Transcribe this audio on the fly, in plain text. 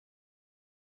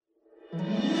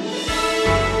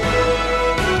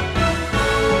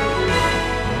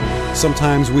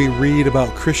Sometimes we read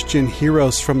about Christian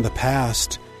heroes from the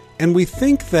past, and we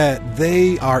think that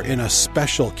they are in a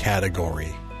special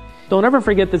category. Don't ever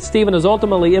forget that Stephen is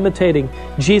ultimately imitating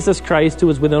Jesus Christ, who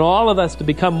is within all of us to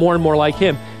become more and more like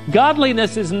Him.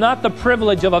 Godliness is not the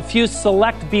privilege of a few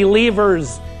select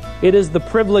believers. It is the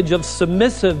privilege of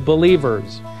submissive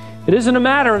believers. It isn't a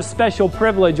matter of special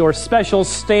privilege or special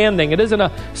standing. It isn't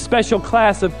a special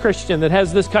class of Christian that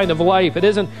has this kind of life. It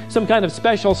isn't some kind of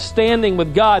special standing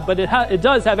with God, but it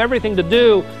does have everything to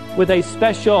do with a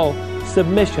special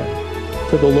submission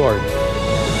to the Lord.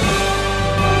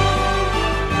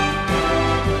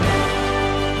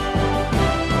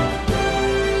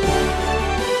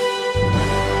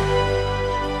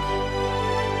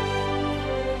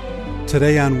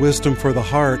 Today on Wisdom for the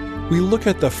Heart, we look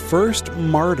at the first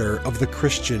martyr of the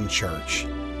Christian church.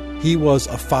 He was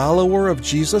a follower of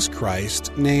Jesus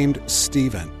Christ named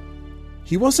Stephen.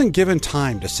 He wasn't given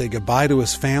time to say goodbye to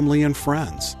his family and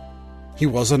friends. He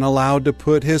wasn't allowed to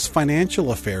put his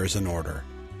financial affairs in order.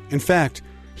 In fact,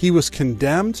 he was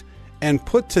condemned and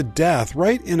put to death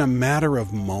right in a matter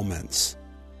of moments.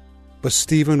 But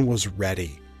Stephen was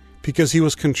ready because he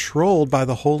was controlled by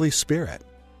the Holy Spirit.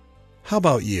 How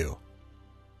about you?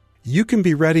 You can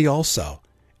be ready also,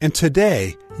 and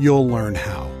today you'll learn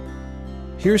how.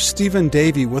 Here's Stephen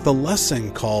Davey with a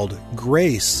lesson called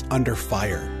Grace Under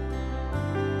Fire.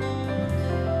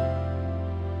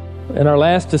 In our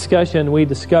last discussion, we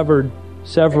discovered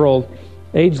several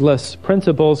ageless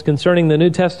principles concerning the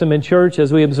New Testament church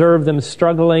as we observed them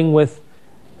struggling with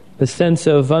the sense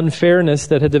of unfairness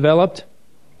that had developed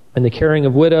and the caring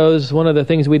of widows. One of the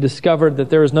things we discovered that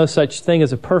there is no such thing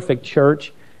as a perfect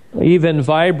church. Even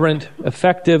vibrant,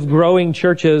 effective, growing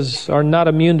churches are not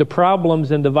immune to problems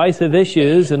and divisive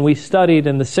issues, and we studied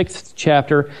in the 6th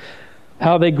chapter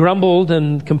how they grumbled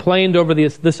and complained over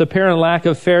this apparent lack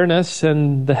of fairness,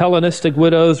 and the Hellenistic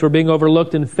widows were being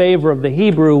overlooked in favor of the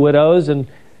Hebrew widows, and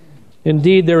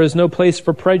indeed there is no place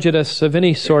for prejudice of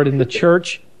any sort in the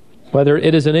church, whether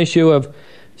it is an issue of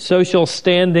social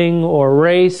standing or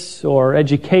race or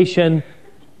education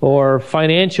or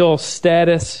financial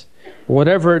status.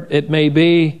 Whatever it may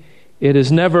be, it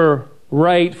is never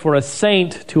right for a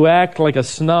saint to act like a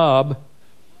snob.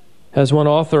 As one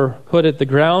author put it, the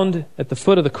ground at the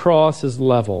foot of the cross is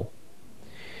level.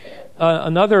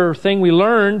 Another thing we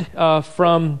learned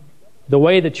from the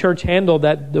way the church handled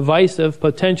that divisive,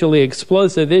 potentially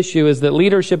explosive issue is that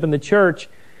leadership in the church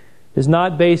is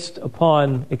not based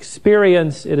upon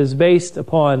experience, it is based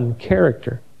upon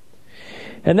character.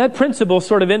 And that principle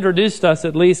sort of introduced us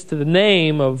at least to the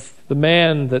name of the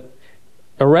man that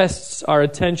arrests our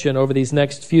attention over these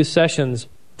next few sessions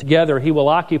together. He will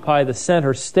occupy the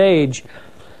center stage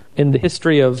in the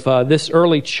history of this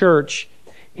early church.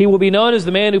 He will be known as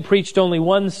the man who preached only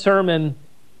one sermon,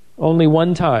 only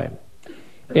one time.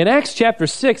 In Acts chapter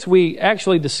 6, we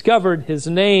actually discovered his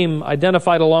name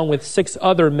identified along with 6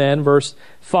 other men. Verse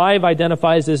 5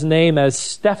 identifies his name as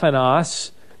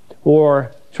Stephanos,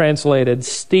 or translated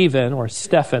Stephen or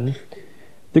Stephan.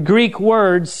 The Greek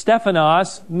word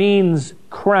Stephanos means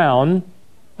crown.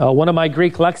 One of my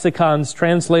Greek lexicons,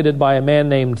 translated by a man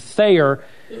named Thayer,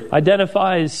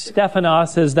 identifies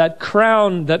Stephanos as that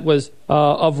crown that was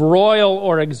of royal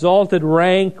or exalted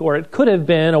rank, or it could have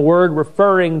been a word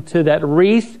referring to that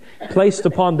wreath placed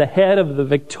upon the head of the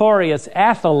victorious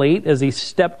athlete as he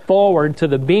stepped forward to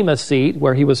the bema seat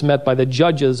where he was met by the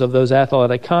judges of those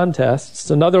athletic contests.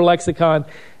 Another lexicon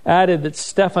added that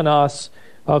Stephanos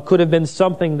could have been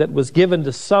something that was given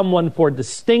to someone for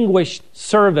distinguished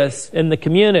service in the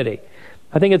community.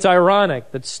 I think it's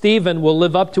ironic that Stephen will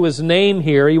live up to his name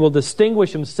here. He will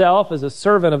distinguish himself as a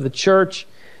servant of the church,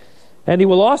 and he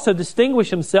will also distinguish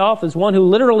himself as one who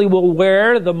literally will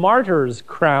wear the martyr's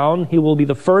crown. He will be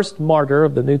the first martyr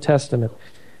of the New Testament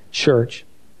church.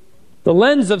 The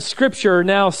lens of Scripture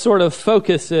now sort of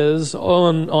focuses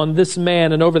on this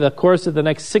man, and over the course of the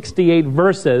next 68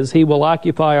 verses, he will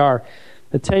occupy our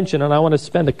attention, and I want to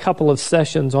spend a couple of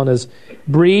sessions on his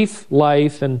brief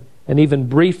life and even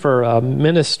briefer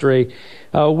ministry.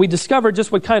 We discovered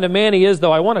just what kind of man he is,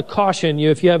 though. I want to caution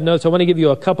you, if you have notes, I want to give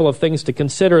you a couple of things to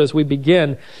consider as we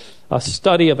begin a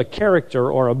study of a character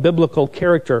or a biblical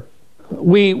character.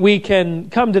 We can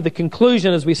come to the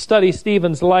conclusion as we study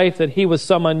Stephen's life that he was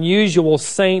some unusual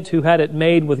saint who had it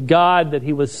made with God, that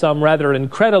he was some rather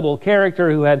incredible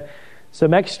character who had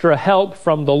some extra help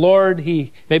from the Lord.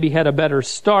 He maybe had a better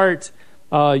start.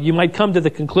 You might come to the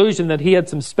conclusion that he had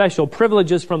some special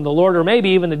privileges from the Lord, or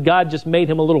maybe even that God just made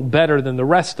him a little better than the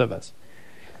rest of us.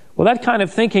 Well, that kind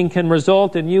of thinking can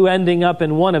result in you ending up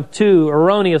in one of two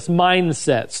erroneous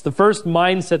mindsets. The first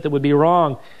mindset that would be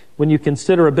wrong when you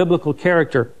consider a biblical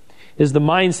character is the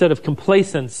mindset of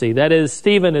complacency. That is,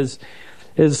 Stephen is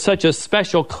such a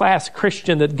special class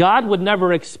Christian that God would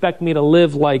never expect me to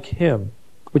live like him,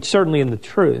 which certainly isn't the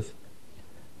truth.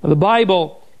 Now, the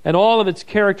Bible and all of its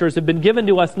characters have been given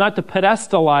to us not to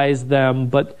pedestalize them,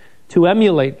 but to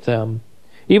emulate them.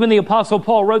 Even the Apostle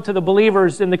Paul wrote to the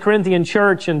believers in the Corinthian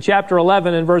church in chapter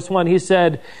 11 and verse 1, he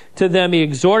said to them, he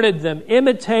exhorted them,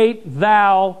 imitate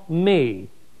thou me.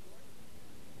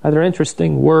 Now, they're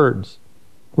interesting words.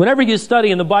 Whenever you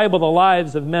study in the Bible the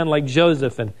lives of men like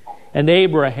Joseph and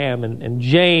Abraham and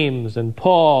James and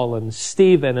Paul and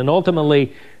Stephen, and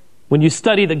ultimately when you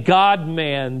study the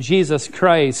God-man, Jesus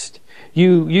Christ,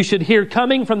 you should hear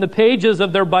coming from the pages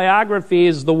of their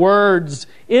biographies the words,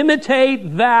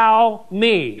 imitate thou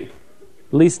me.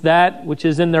 At least that which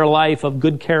is in their life of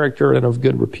good character and of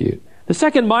good repute. The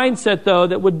second mindset, though,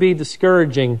 that would be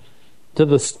discouraging to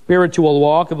the spiritual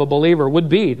walk of a believer would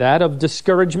be that of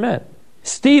discouragement.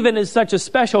 Stephen is such a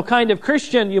special kind of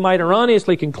Christian, you might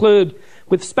erroneously conclude,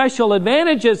 with special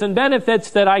advantages and benefits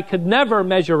that I could never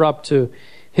measure up to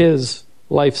his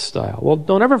lifestyle. Well,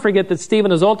 don't ever forget that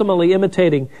Stephen is ultimately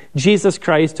imitating Jesus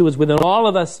Christ, who is within all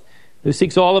of us, who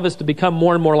seeks all of us to become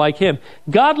more and more like him.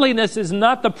 Godliness is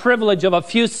not the privilege of a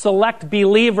few select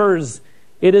believers.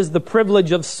 It is the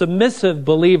privilege of submissive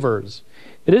believers.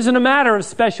 It isn't a matter of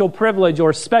special privilege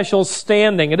or special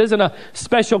standing. It isn't a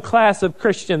special class of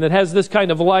Christian that has this kind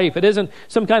of life. It isn't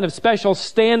some kind of special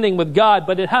standing with God,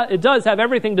 but it does have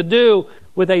everything to do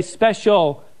with a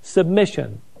special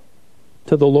submission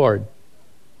to the Lord.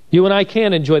 You and I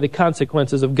can enjoy the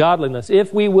consequences of godliness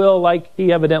if we will, like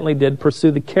he evidently did,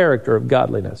 pursue the character of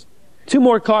godliness. Two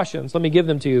more cautions. Let me give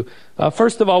them to you.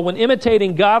 First of all, when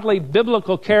imitating godly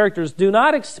biblical characters, do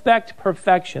not expect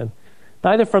perfection,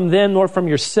 neither from them nor from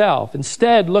yourself.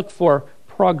 Instead, look for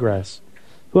progress.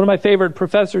 One of my favorite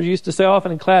professors used to say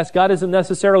often in class, God isn't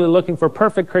necessarily looking for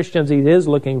perfect Christians, he is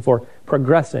looking for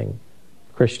progressing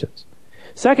Christians.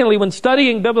 Secondly, when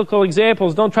studying biblical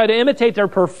examples, don't try to imitate their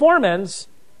performance,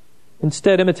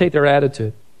 instead imitate their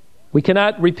attitude. We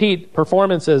cannot repeat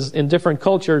performances in different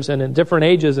cultures and in different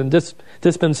ages and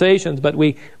dispensations, but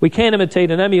we can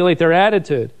imitate and emulate their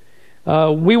attitude.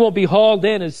 We won't be hauled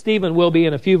in, as Stephen will be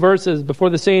in a few verses, before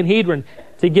the Sanhedrin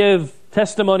to give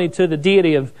testimony to the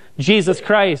deity of Jesus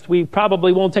Christ. We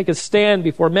probably won't take a stand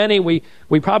before many. We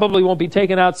probably won't be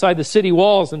taken outside the city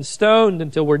walls and stoned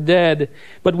until we're dead.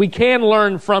 But we can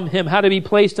learn from him how to be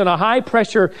placed in a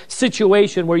high-pressure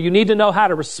situation where you need to know how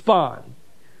to respond.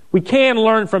 We can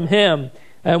learn from him,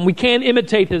 and we can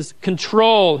imitate his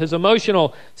control, his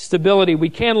emotional stability. We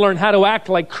can learn how to act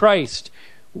like Christ.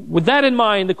 With that in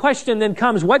mind, the question then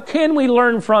comes, what can we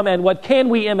learn from and what can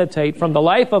we imitate from the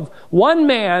life of one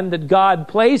man that God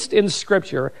placed in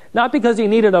Scripture, not because he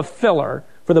needed a filler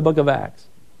for the book of Acts,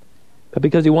 but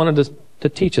because he wanted to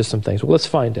teach us some things? Well, let's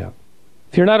find out.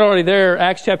 If you're not already there,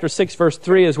 Acts chapter 6, verse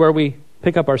 3 is where we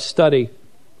pick up our study.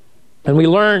 And we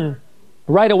learn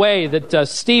right away that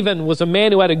Stephen was a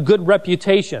man who had a good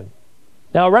reputation.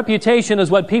 Now, a reputation is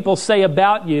what people say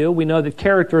about you. We know that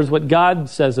character is what God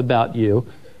says about you.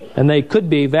 And they could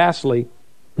be vastly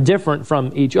different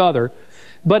from each other.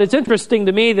 But it's interesting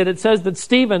to me that it says that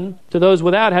Stephen, to those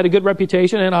without, had a good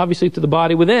reputation, and obviously to the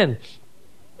body within.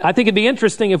 I think it'd be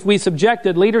interesting if we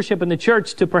subjected leadership in the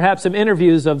church to perhaps some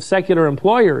interviews of secular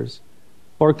employers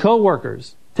or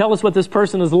co-workers. Tell us what this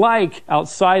person is like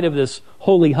outside of this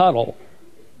holy huddle.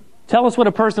 Tell us what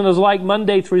a person is like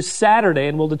Monday through Saturday,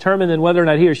 and we'll determine then whether or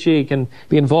not he or she can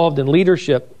be involved in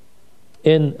leadership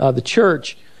in the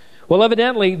church. Well,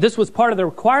 evidently, this was part of the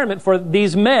requirement for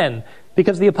these men,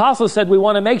 because the apostles said, we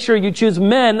want to make sure you choose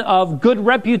men of good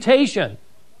reputation.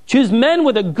 Choose men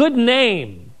with a good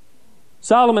name.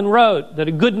 Solomon wrote that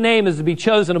a good name is to be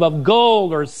chosen above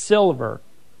gold or silver.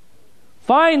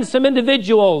 Find some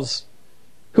individuals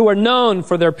who are known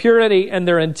for their purity and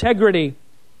their integrity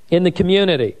in the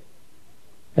community.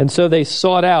 And so they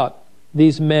sought out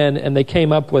these men, and they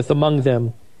came up with among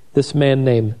them this man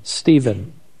named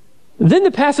Stephen. Then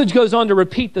the passage goes on to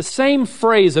repeat the same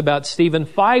phrase about Stephen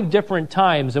 5 different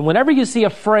times. And whenever you see a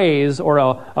phrase or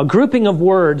a grouping of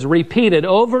words repeated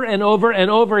over and over and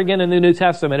over again in the New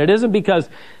Testament, it isn't because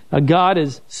God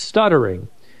is stuttering,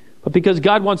 but because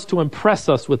God wants to impress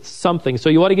us with something. So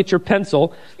you ought to get your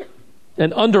pencil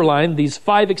and underline these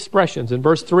 5 expressions. In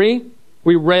verse 3,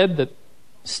 we read that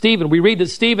Stephen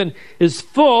is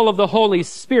full of the Holy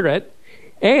Spirit,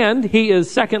 and he is,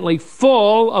 secondly,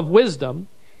 full of wisdom.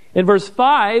 In verse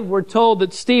 5, we're told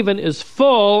that Stephen is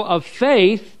full of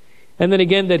faith. And then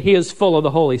again that he is full of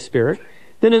the Holy Spirit.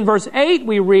 Then in verse 8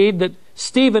 we read that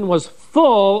Stephen was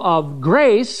full of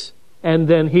grace, and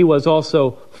then he was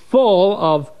also full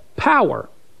of power.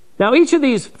 Now each of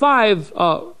these 5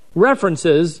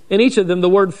 references, in each of them the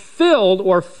word filled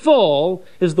or full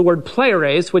is the word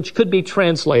pleres, which could be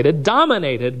translated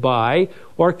dominated by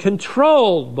or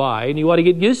controlled by. And you ought to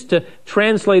get used to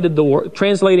translating the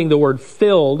word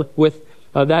filled with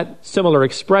that similar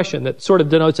expression that sort of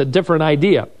denotes a different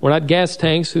idea. We're not gas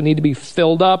tanks who need to be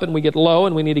filled up and we get low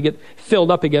and we need to get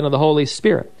filled up again of the Holy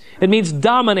Spirit. It means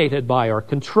dominated by or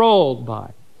controlled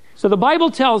by. So the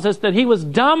Bible tells us that he was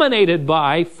dominated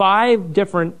by 5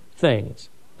 different things.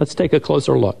 Let's take a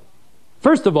closer look.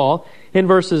 First of all, in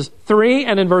verses 3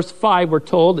 and in verse 5, we're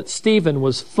told that Stephen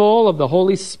was full of the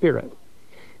Holy Spirit.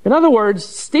 In other words,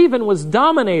 Stephen was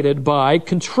dominated by,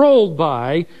 controlled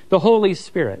by the Holy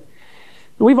Spirit.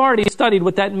 We've already studied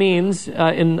what that means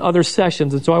in other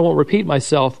sessions, and so I won't repeat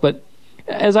myself. But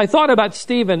as I thought about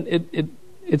Stephen,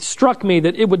 it struck me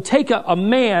that it would take a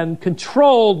man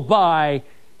controlled by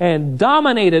and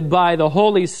dominated by the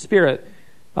Holy Spirit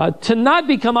to not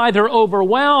become either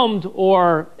overwhelmed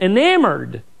or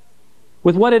enamored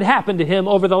with what had happened to him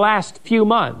over the last few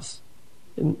months.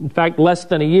 In fact, less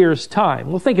than a year's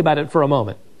time. Well, think about it for a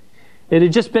moment. It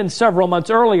had just been several months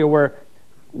earlier where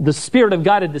the Spirit of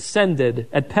God had descended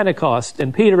at Pentecost,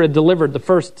 and Peter had delivered the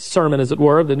first sermon, as it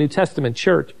were, of the New Testament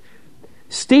church.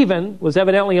 Stephen was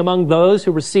evidently among those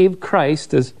who received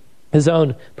Christ as his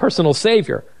own personal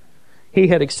Savior. He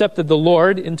had accepted the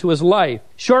Lord into his life.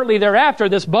 Shortly thereafter,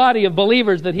 this body of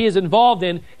believers that he is involved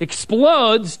in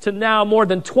explodes to now more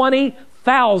than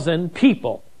 20,000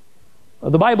 people.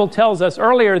 The Bible tells us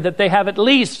earlier that they have at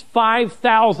least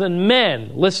 5,000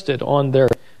 men listed on their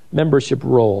membership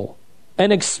roll.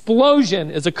 An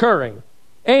explosion is occurring.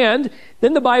 And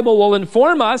then the Bible will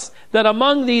inform us that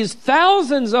among these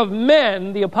thousands of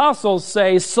men, the apostles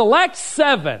say, select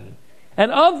 7.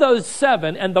 And of those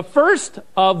 7, and the first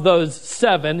of those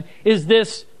 7 is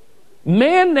this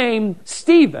man named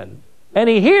Stephen. And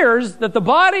he hears that the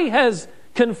body has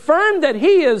confirmed that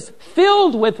he is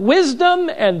filled with wisdom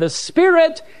and the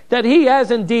Spirit, that he has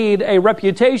indeed a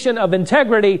reputation of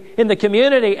integrity in the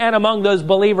community and among those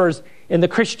believers in the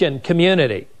Christian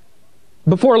community.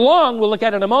 Before long, we'll look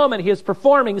at in a moment, he is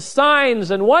performing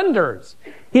signs and wonders.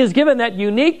 He is given that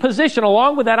unique position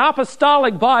along with that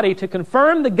apostolic body to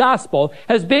confirm the gospel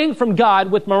as being from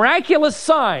God with miraculous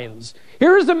signs.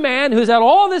 Here's a man who's had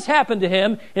all this happen to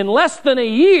him in less than a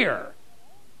year.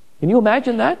 Can you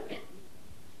imagine that?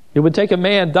 It would take a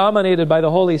man dominated by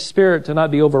the Holy Spirit to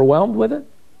not be overwhelmed with it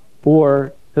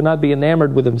or to not be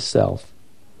enamored with himself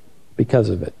because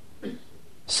of it.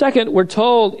 Second, we're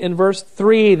told in verse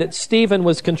 3 that Stephen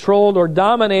was controlled or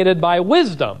dominated by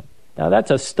wisdom. Now, that's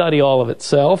a study all of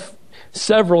itself.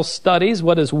 Several studies.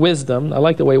 What is wisdom? I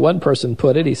like the way one person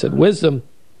put it. He said, wisdom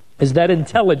is that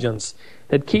intelligence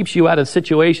that keeps you out of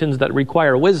situations that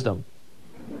require wisdom.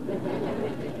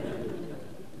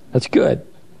 That's good.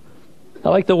 I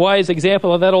like the wise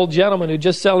example of that old gentleman who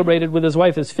just celebrated with his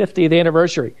wife his 50th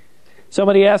anniversary.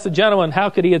 Somebody asked the gentleman,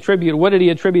 what did he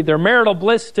attribute their marital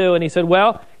bliss to? And he said,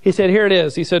 here it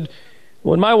is. He said,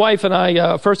 when my wife and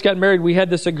I first got married, we had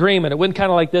this agreement. It went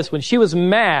kind of like this. When she was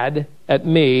mad at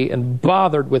me and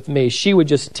bothered with me, she would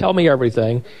just tell me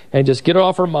everything and just get it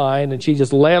off her mind, and she'd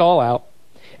just lay it all out.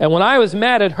 And when I was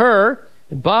mad at her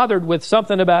and bothered with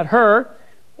something about her,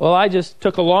 well, I just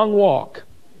took a long walk.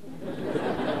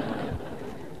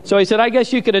 So he said, I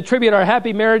guess you could attribute our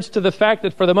happy marriage to the fact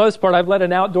that for the most part I've led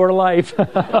an outdoor life.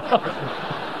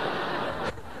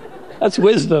 That's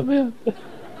wisdom, yeah.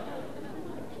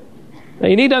 Now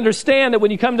you need to understand that when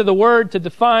you come to the word to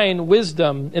define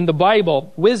wisdom in the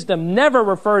Bible, wisdom never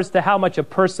refers to how much a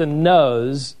person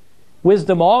knows.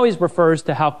 Wisdom always refers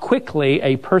to how quickly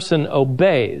a person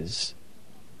obeys.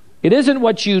 It isn't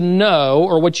what you know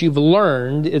or what you've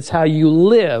learned, it's how you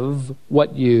live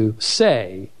what you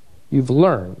say you've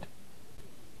learned.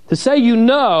 To say you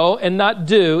know and not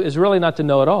do is really not to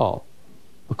know at all,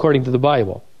 according to the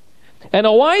Bible. And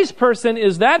a wise person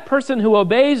is that person who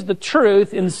obeys the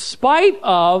truth in spite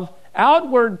of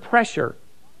outward pressure.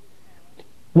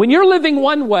 When you're living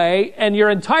one way and your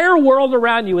entire world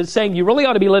around you is saying you really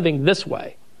ought to be living this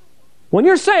way, when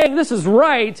you're saying this is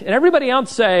right and everybody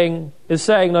else is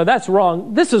saying no, that's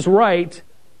wrong, this is right,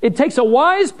 it takes a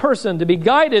wise person to be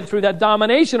guided through that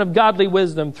domination of godly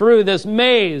wisdom, through this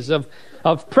maze of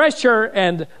pressure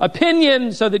and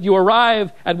opinion, so that you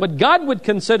arrive at what God would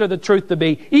consider the truth to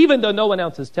be, even though no one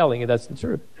else is telling you that's the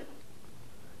truth.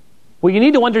 What you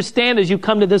need to understand as you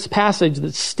come to this passage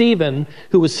that Stephen,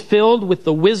 who was filled with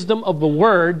the wisdom of the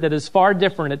Word that is far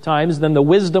different at times than the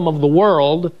wisdom of the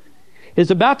world, is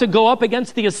about to go up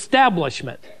against the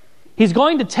establishment. He's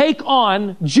going to take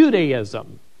on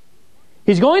Judaism.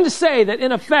 He's going to say that,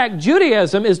 in effect,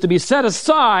 Judaism is to be set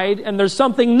aside, and there's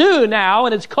something new now,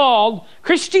 and it's called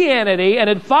Christianity, and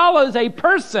it follows a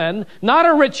person, not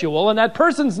a ritual, and that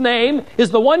person's name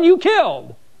is the one you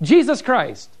killed, Jesus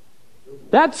Christ.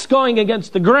 That's going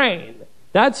against the grain.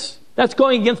 That's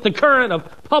going against the current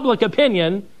of public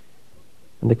opinion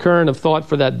and the current of thought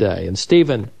for that day. And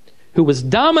Stephen, who was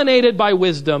dominated by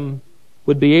wisdom,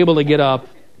 would be able to get up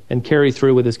and carry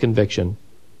through with his conviction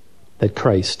that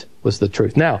Christ was the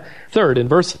truth. Now, third, in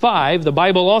verse 5, the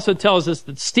Bible also tells us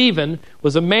that Stephen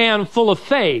was a man full of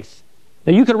faith.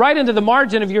 Now, you could write into the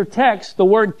margin of your text the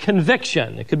word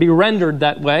conviction. It could be rendered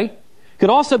that way. It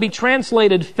could also be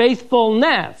translated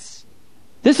faithfulness.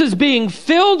 This is being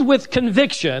filled with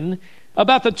conviction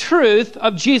about the truth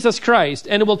of Jesus Christ.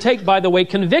 And it will take, by the way,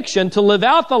 conviction to live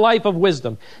out the life of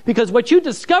wisdom. Because what you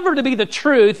discover to be the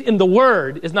truth in the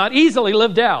Word is not easily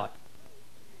lived out.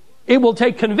 It will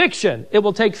take conviction. It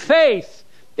will take faith.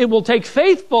 It will take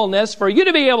faithfulness for you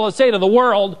to be able to say to the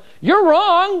world, you're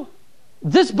wrong.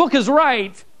 This book is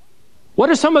right. What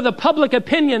are some of the public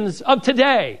opinions of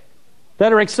today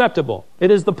that are acceptable? It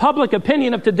is the public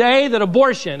opinion of today that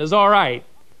abortion is all right,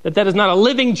 that is not a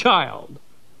living child.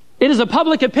 It is a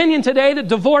public opinion today that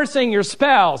divorcing your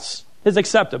spouse is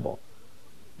acceptable.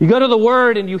 You go to the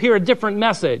Word and you hear a different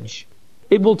message.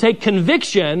 It will take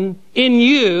conviction in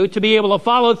you to be able to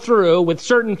follow through with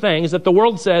certain things that the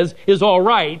world says is all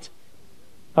right.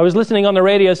 I was listening on the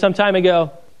radio some time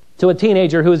ago to a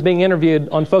teenager who was being interviewed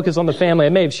on Focus on the Family. I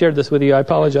may have shared this with you. I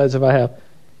apologize if I have.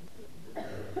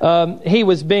 He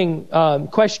was being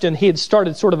questioned. He had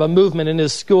started sort of a movement in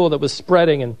his school that was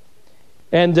spreading,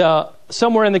 and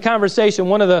somewhere in the conversation,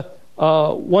 one of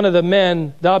the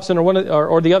men, Dobson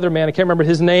or the other man, I can't remember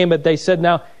his name, but they said,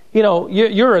 "Now, you know,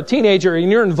 you're a teenager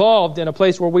and you're involved in a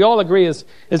place where we all agree is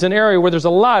an area where there's a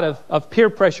lot of peer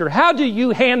pressure. How do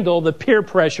you handle the peer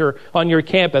pressure on your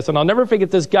campus?" And I'll never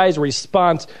forget this guy's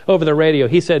response over the radio.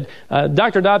 He said,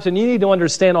 "Dr. Dobson, you need to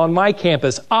understand, on my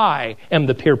campus, I am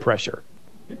the peer pressure."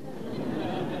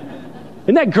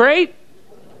 Isn't that great?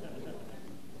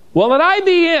 Well, at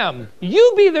IBM,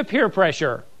 you be the peer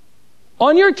pressure.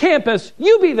 On your campus,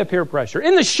 you be the peer pressure.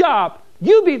 In the shop,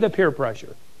 you be the peer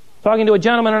pressure. Talking to a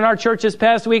gentleman in our church this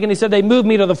past week, and he said, they moved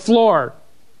me to the floor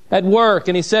at work.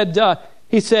 And he said,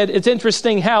 it's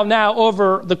interesting how now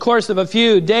over the course of a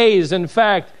few days, in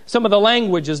fact, some of the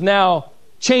language is now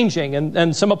changing,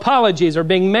 and some apologies are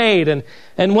being made.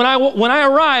 And when I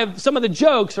arrived, some of the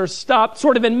jokes are stopped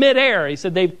sort of in midair. He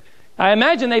said, I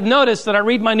imagine they've noticed that I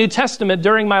read my New Testament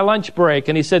during my lunch break.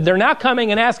 And he said, they're now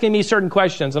coming and asking me certain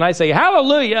questions. And I say,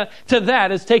 hallelujah to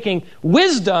that, is taking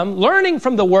wisdom, learning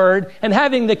from the Word, and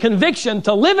having the conviction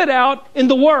to live it out in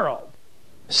the world.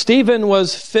 Stephen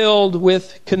was filled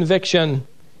with conviction,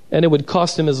 and it would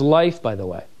cost him his life, by the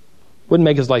way. Wouldn't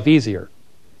make his life easier.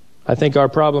 I think our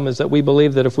problem is that we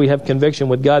believe that if we have conviction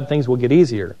with God, things will get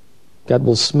easier. God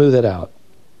will smooth it out.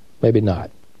 Maybe not.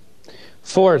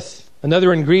 Fourth,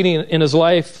 another ingredient in his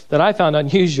life that I found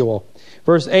unusual.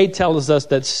 Verse 8 tells us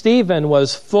that Stephen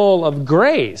was full of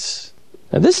grace.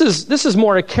 Now this is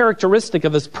more a characteristic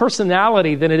of his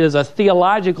personality than it is a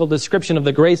theological description of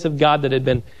the grace of God that had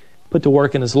been put to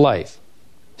work in his life.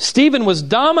 Stephen was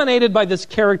dominated by this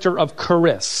character of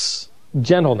charis,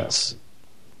 gentleness,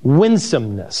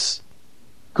 winsomeness,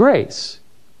 grace.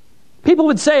 People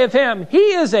would say of him,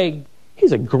 he's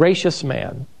a gracious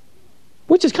man.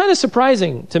 Which is kind of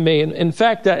surprising to me. In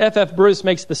fact, F.F. Bruce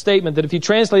makes the statement that if you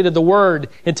translated the word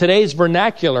in today's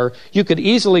vernacular, you could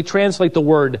easily translate the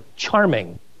word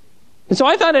charming. And so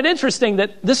I found it interesting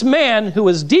that this man who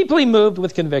was deeply moved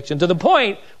with conviction to the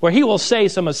point where he will say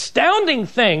some astounding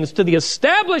things to the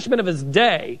establishment of his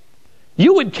day,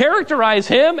 you would characterize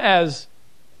him as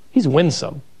he's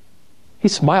winsome. He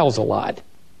smiles a lot.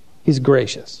 He's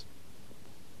gracious.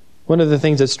 One of the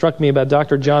things that struck me about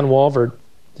Dr. John Walvoord,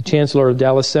 the chancellor of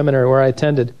Dallas Seminary, where I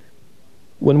attended,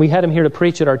 when we had him here to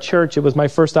preach at our church, it was my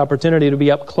first opportunity to be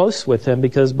up close with him,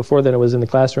 because before then it was in the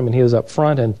classroom and he was up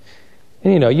front. And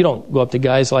you know, you don't go up to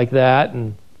guys like that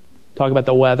and talk about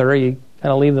the weather. You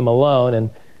kind of leave them alone. And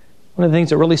one of the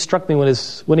things that really struck me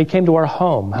was when he came to our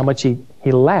home, how much he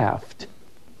laughed,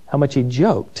 how much he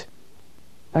joked.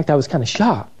 In fact, I was kind of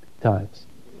shocked at times.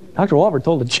 Dr. Walvoord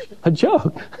told a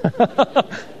joke.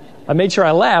 I made sure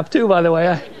I laughed too, by the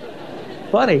way.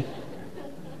 Funny.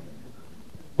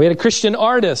 We had a Christian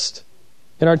artist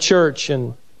in our church,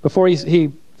 and before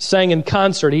he sang in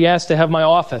concert. He asked to have my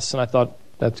office, and I thought,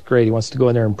 that's great. He wants to go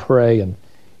in there and pray and,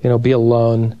 be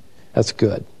alone. That's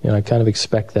good. I kind of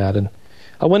expect that. And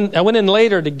I went in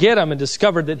later to get him and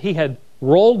discovered that he had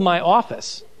rolled my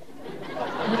office.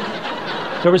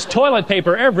 There was toilet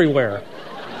paper everywhere.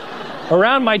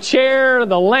 Around my chair,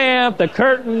 the lamp, the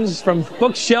curtains, from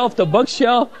bookshelf to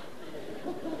bookshelf.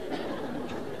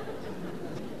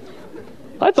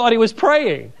 I thought he was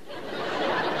praying.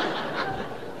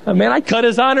 I cut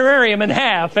his honorarium in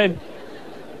half, and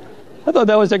I thought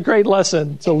that was a great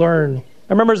lesson to learn.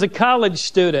 I remember as a college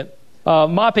student,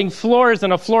 mopping floors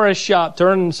in a florist shop to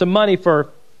earn some money for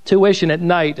tuition at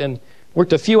night, and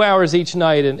worked a few hours each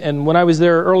night. And when I was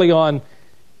there early on,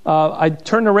 I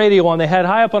turned the radio on. They had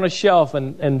high up on a shelf,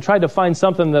 and tried to find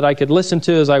something that I could listen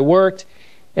to as I worked,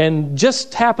 and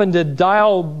just happened to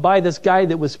dial by this guy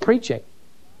that was preaching.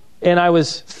 And I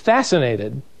was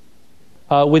fascinated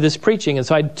with his preaching, and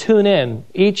so I'd tune in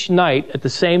each night at the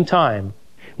same time.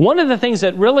 One of the things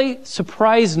that really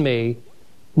surprised me,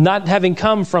 not having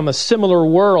come from a similar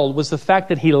world, was the fact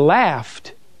that he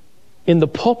laughed in the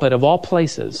pulpit of all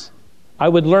places. I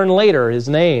would learn later his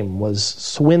name was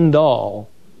Swindoll.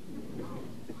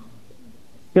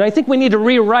 I think we need to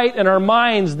rewrite in our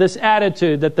minds this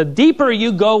attitude that the deeper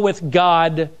you go with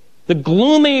God, the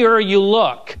gloomier you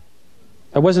look.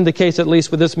 That wasn't the case, at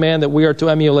least with this man that we are to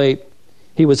emulate.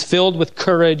 He was filled with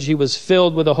courage. He was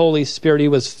filled with the Holy Spirit. He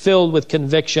was filled with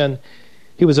conviction.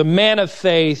 He was a man of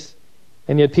faith,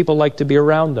 and yet people liked to be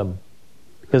around him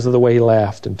because of the way he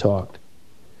laughed and talked.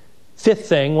 Fifth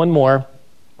thing, one more.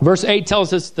 Verse 8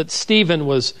 tells us that Stephen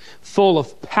was full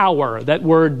of power. That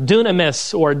word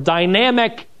dunamis, or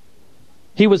dynamic.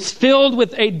 He was filled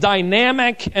with a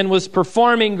dynamic and was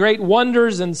performing great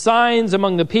wonders and signs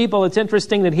among the people. It's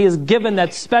interesting that he is given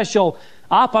that special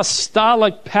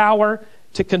apostolic power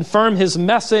to confirm his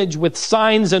message with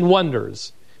signs and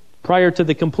wonders. Prior to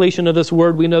the completion of this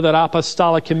word, we know that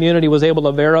apostolic community was able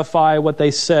to verify what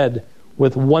they said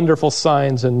with wonderful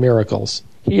signs and miracles.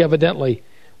 He evidently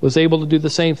was able to do the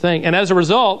same thing. And as a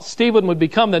result, Stephen would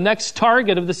become the next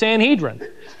target of the Sanhedrin.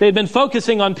 They had been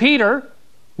focusing on Peter,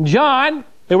 John.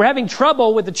 They were having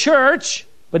trouble with the church.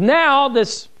 But now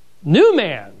this new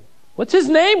man, what's his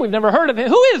name? We've never heard of him.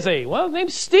 Who is he? Well, his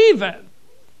name's Stephen.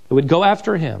 They would go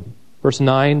after him. Verse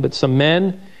 9, but some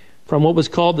men from what was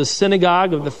called the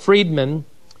synagogue of the freedmen,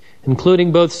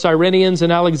 including both Cyrenians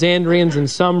and Alexandrians and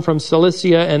some from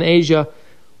Cilicia and Asia,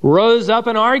 rose up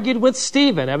and argued with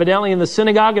Stephen. Evidently in the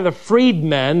synagogue of the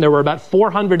freedmen, there were about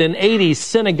 480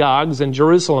 synagogues in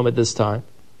Jerusalem at this time.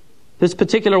 This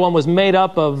particular one was made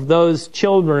up of those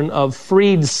children of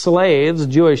freed slaves,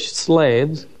 Jewish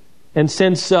slaves. And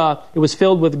since it was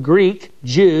filled with Greek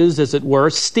Jews, as it were,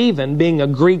 Stephen, being a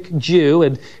Greek Jew,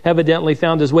 had evidently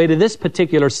found his way to this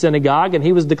particular synagogue, and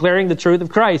he was declaring the truth of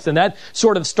Christ. And that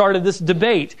sort of started this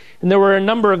debate. And there were a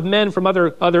number of men from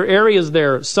other areas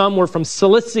there. Some were from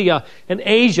Cilicia and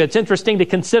Asia. It's interesting to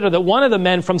consider that one of the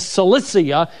men from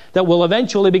Cilicia that will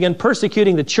eventually begin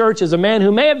persecuting the church is a man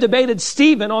who may have debated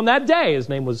Stephen on that day. His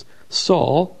name was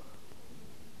Saul.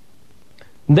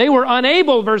 They were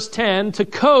unable, verse 10, to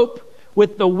cope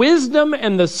with the wisdom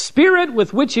and the spirit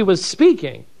with which he was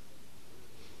speaking.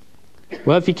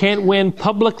 Well, if you can't win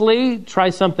publicly, try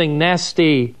something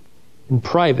nasty in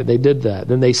private. They did that.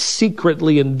 Then they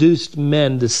secretly induced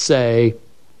men to say,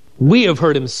 we have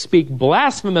heard him speak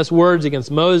blasphemous words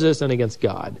against Moses and against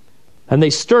God. And they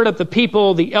stirred up the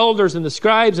people, the elders and the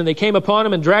scribes, and they came upon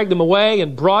him and dragged him away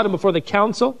and brought him before the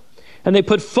council. And they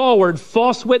put forward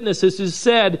false witnesses who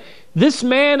said, this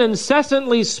man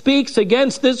incessantly speaks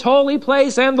against this holy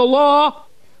place and the law,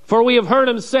 for we have heard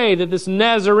him say that this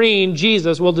Nazarene,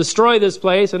 Jesus, will destroy this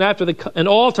place and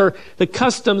alter the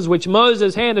customs which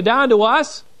Moses handed down to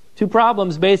us. Two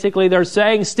problems, basically. They're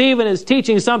saying Stephen is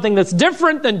teaching something that's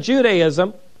different than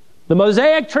Judaism, the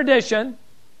Mosaic tradition.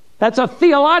 That's a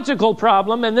theological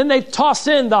problem. And then they toss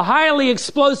in the highly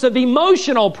explosive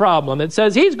emotional problem. It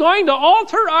says he's going to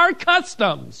alter our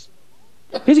customs.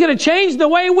 He's going to change the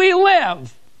way we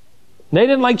live. They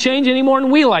didn't like change any more than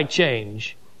we like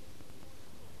change.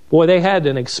 Boy, they had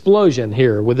an explosion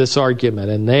here with this argument,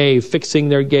 and they fixing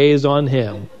their gaze on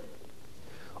him.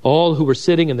 All who were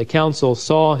sitting in the council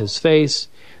saw his face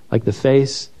like the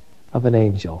face of an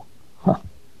angel.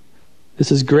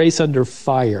 This is grace under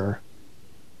fire.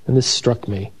 And this struck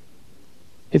me.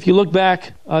 If you look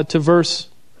back to verse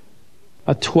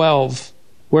 12,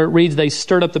 where it reads, they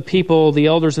stirred up the people, the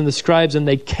elders and the scribes, and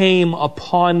they came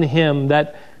upon him.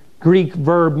 That Greek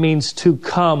verb means to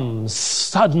come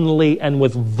suddenly and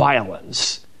with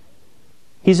violence.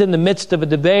 He's in the midst of a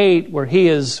debate where he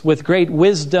is with great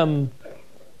wisdom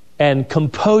and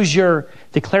composure,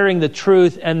 declaring the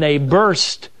truth, and they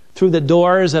burst through the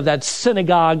doors of that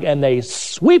synagogue and they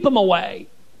sweep him away.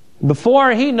 Before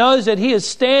he knows it, he is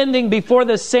standing before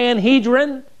the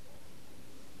Sanhedrin.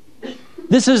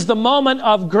 This is the moment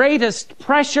of greatest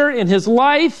pressure in his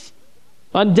life.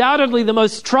 Undoubtedly the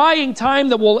most trying time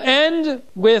that will end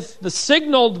with the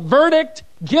signaled verdict,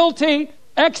 guilty,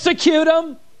 execute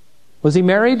him. Was he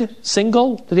married?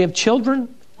 Single? Did he have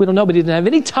children? We don't know, but he didn't have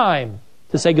any time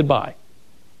to say goodbye.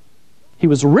 He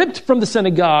was ripped from the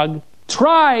synagogue,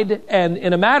 tried, and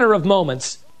in a matter of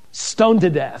moments, stoned to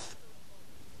death.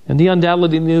 And he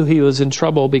undoubtedly knew he was in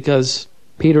trouble because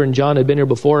Peter and John had been here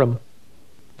before him.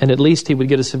 And at least he would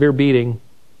get a severe beating,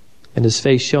 and his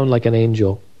face shone like an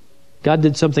angel. God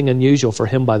did something unusual for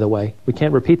him, by the way. We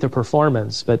can't repeat the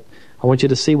performance, but I want you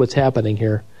to see what's happening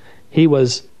here. He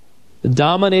was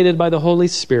dominated by the Holy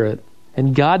Spirit,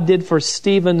 and God did for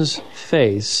Stephen's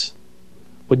face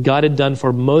what God had done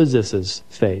for Moses'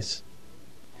 face.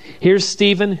 Here's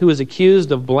Stephen, who is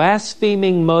accused of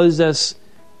blaspheming Moses,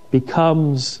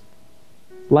 becomes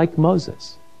like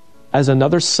Moses as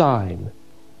another sign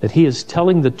that he is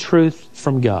telling the truth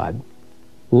from God.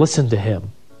 Listen to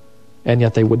him. And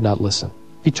yet they would not listen.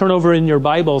 If you turn over in your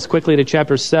Bibles quickly to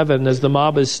chapter 7, as the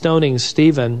mob is stoning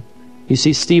Stephen, you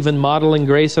see Stephen modeling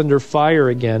grace under fire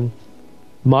again,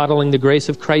 modeling the grace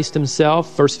of Christ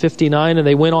himself. Verse 59, and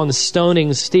they went on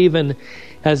stoning Stephen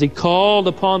as he called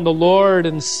upon the Lord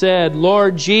and said,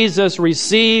 Lord Jesus,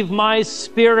 receive my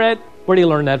spirit. Where did he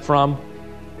learn that from?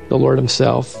 The Lord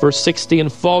himself. Verse 60,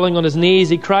 and falling on his knees,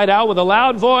 he cried out with a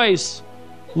loud voice,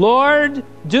 Lord,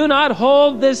 do not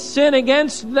hold this sin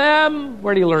against them.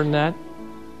 Where did he learn that?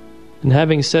 And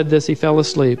having said this, he fell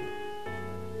asleep,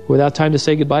 without time to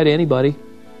say goodbye to anybody,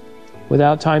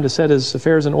 without time to set his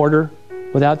affairs in order,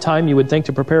 without time, you would think,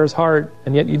 to prepare his heart,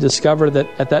 and yet you discover that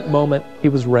at that moment he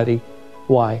was ready.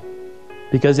 Why?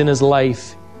 Because in his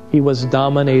life, he was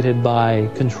dominated by,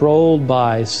 controlled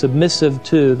by, submissive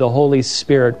to the Holy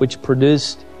Spirit, which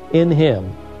produced in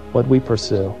him what we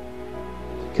pursue.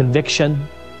 Conviction,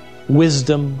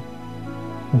 wisdom,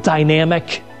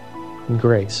 dynamic, and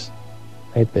grace.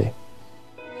 May it be.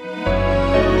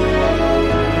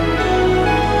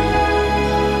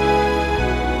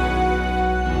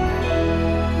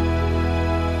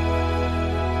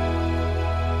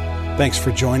 Thanks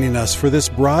for joining us for this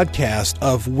broadcast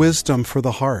of Wisdom for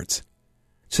the Heart.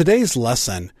 Today's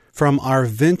lesson from our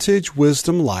Vintage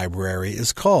Wisdom Library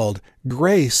is called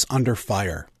Grace Under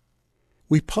Fire.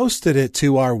 We posted it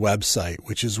to our website,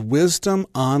 which is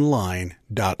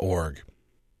wisdomonline.org.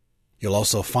 You'll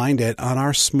also find it on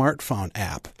our smartphone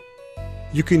app.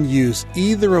 You can use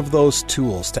either of those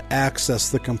tools to access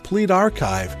the complete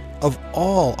archive of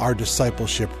all our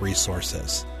discipleship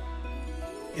resources.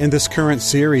 In this current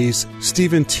series,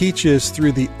 Stephen teaches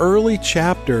through the early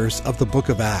chapters of the book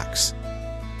of Acts.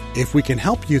 If we can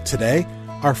help you today,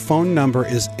 our phone number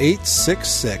is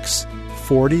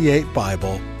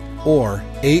 866-48-BIBLE or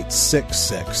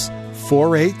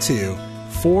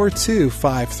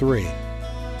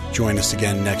 866-482-4253. Join us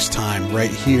again next time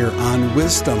right here on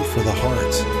Wisdom for the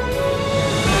Heart.